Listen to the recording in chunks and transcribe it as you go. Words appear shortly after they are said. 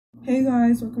Hey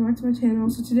guys, welcome back to my channel.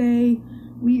 So today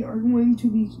we are going to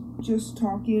be just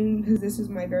talking because this is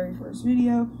my very first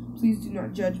video. Please do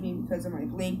not judge me because of my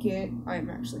blanket. I'm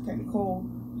actually kind of cold.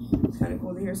 It's kind of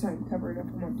cold here, so I'm covering up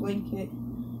on my blanket.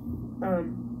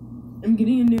 I'm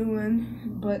getting a new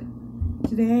one, but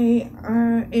today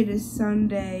it is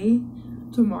Sunday.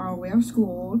 Tomorrow we have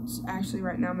school. It's actually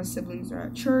right now my siblings are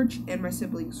at church and my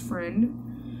sibling's friend.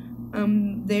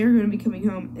 They're going to be coming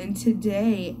home, and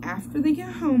today, after they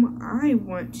get home, I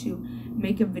want to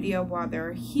make a video while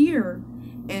they're here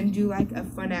and do like a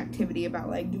fun activity about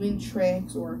like doing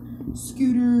tricks or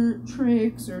scooter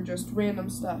tricks or just random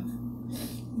stuff.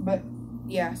 But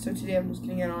yeah, so today I'm just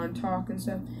going to get on and talk and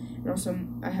stuff, and also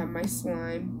I have my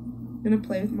slime. I'm going to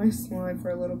play with my slime for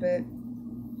a little bit.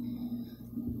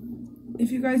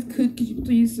 If you guys could you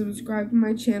please subscribe to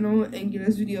my channel and give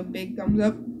this video a big thumbs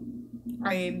up.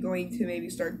 I am going to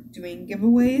maybe start doing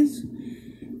giveaways,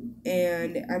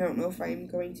 and I don't know if I'm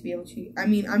going to be able to.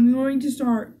 I'm going to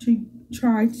start to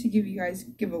try to give you guys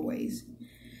giveaways.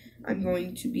 I'm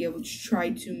going to be able to try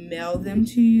to mail them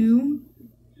to you,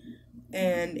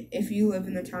 and if you live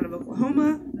in the town of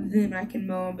Oklahoma, then I can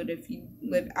mail them, but if you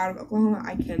live out of Oklahoma,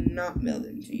 I cannot mail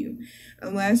them to you,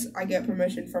 unless I get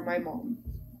permission from my mom,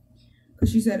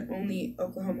 because she said only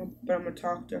Oklahoma, but I'm going to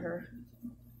talk to her.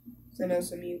 I know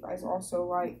some of you guys also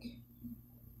like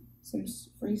some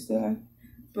free stuff.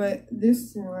 But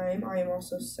this slime, I am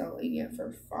also selling it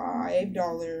for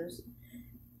 $5.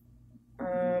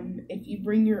 If you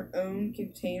bring your own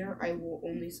container, I will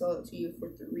only sell it to you for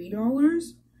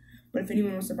 $3. But if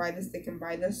anyone wants to buy this, they can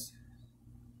buy this.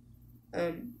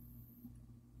 I'm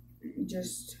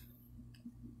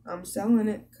selling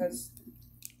it because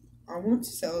I want to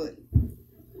sell it.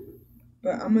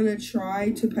 But I'm going to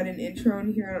try to put an intro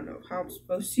in here. I don't know how I'm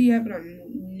supposed to yet, but I'm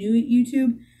new at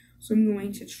YouTube. So I'm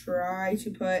going to try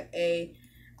to put a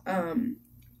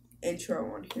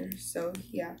intro on here. So,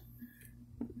 yeah.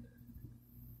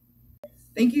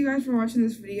 Thank you guys for watching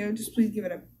this video. Just please give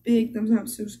it a big thumbs up.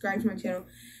 Subscribe to my channel.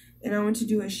 And I want to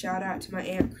do a shout out to my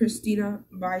Aunt Christina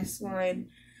Beislein.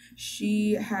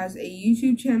 She has a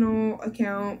YouTube channel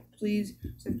account. Please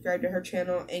subscribe to her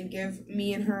channel and give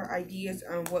me and her ideas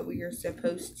on what we are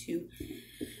supposed to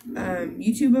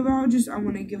YouTube about. I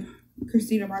want to give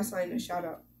Christina Beislein a shout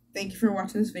out. Thank you for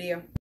watching this video.